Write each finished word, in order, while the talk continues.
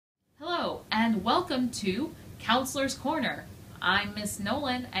and welcome to Counselor's Corner. I'm Miss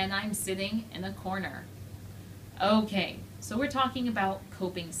Nolan and I'm sitting in a corner. Okay, so we're talking about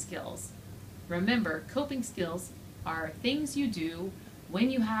coping skills. Remember, coping skills are things you do when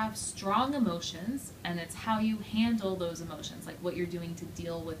you have strong emotions, and it's how you handle those emotions, like what you're doing to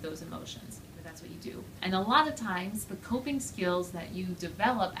deal with those emotions. That's what you do. And a lot of times, the coping skills that you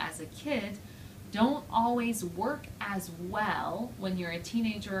develop as a kid don't always work as well when you're a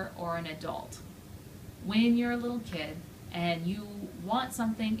teenager or an adult. When you're a little kid and you want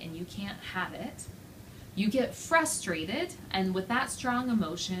something and you can't have it, you get frustrated, and with that strong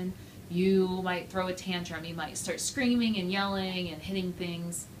emotion, you might throw a tantrum. You might start screaming and yelling and hitting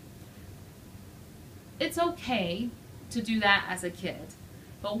things. It's okay to do that as a kid,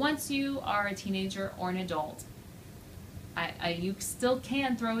 but once you are a teenager or an adult, you still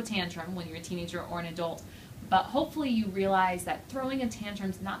can throw a tantrum when you're a teenager or an adult, but hopefully you realize that throwing a tantrum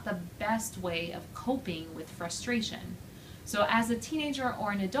is not the best way of coping with frustration. So as a teenager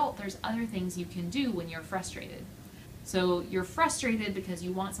or an adult, there's other things you can do when you're frustrated. So you're frustrated because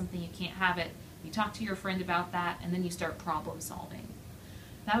you want something, you can't have it, you talk to your friend about that, and then you start problem solving.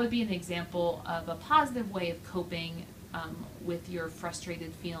 That would be an example of a positive way of coping with your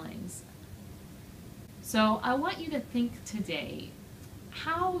frustrated feelings. So I want you to think today,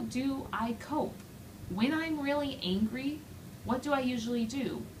 how do I cope? When I'm really angry, what do I usually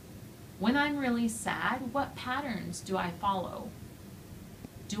do? When I'm really sad, what patterns do I follow?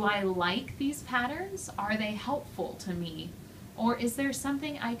 Do I like these patterns? Are they helpful to me? Or is there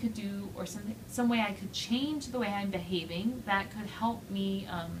something I could do, or some way I could change the way I'm behaving that could help me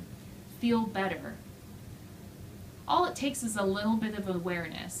feel better? All it takes is a little bit of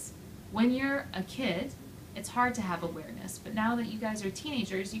awareness. When you're a kid, it's hard to have awareness, but now that you guys are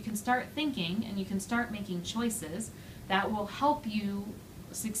teenagers, you can start thinking and you can start making choices that will help you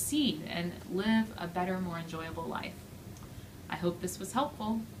succeed and live a better, more enjoyable life. I hope this was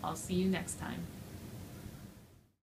helpful. I'll see you next time.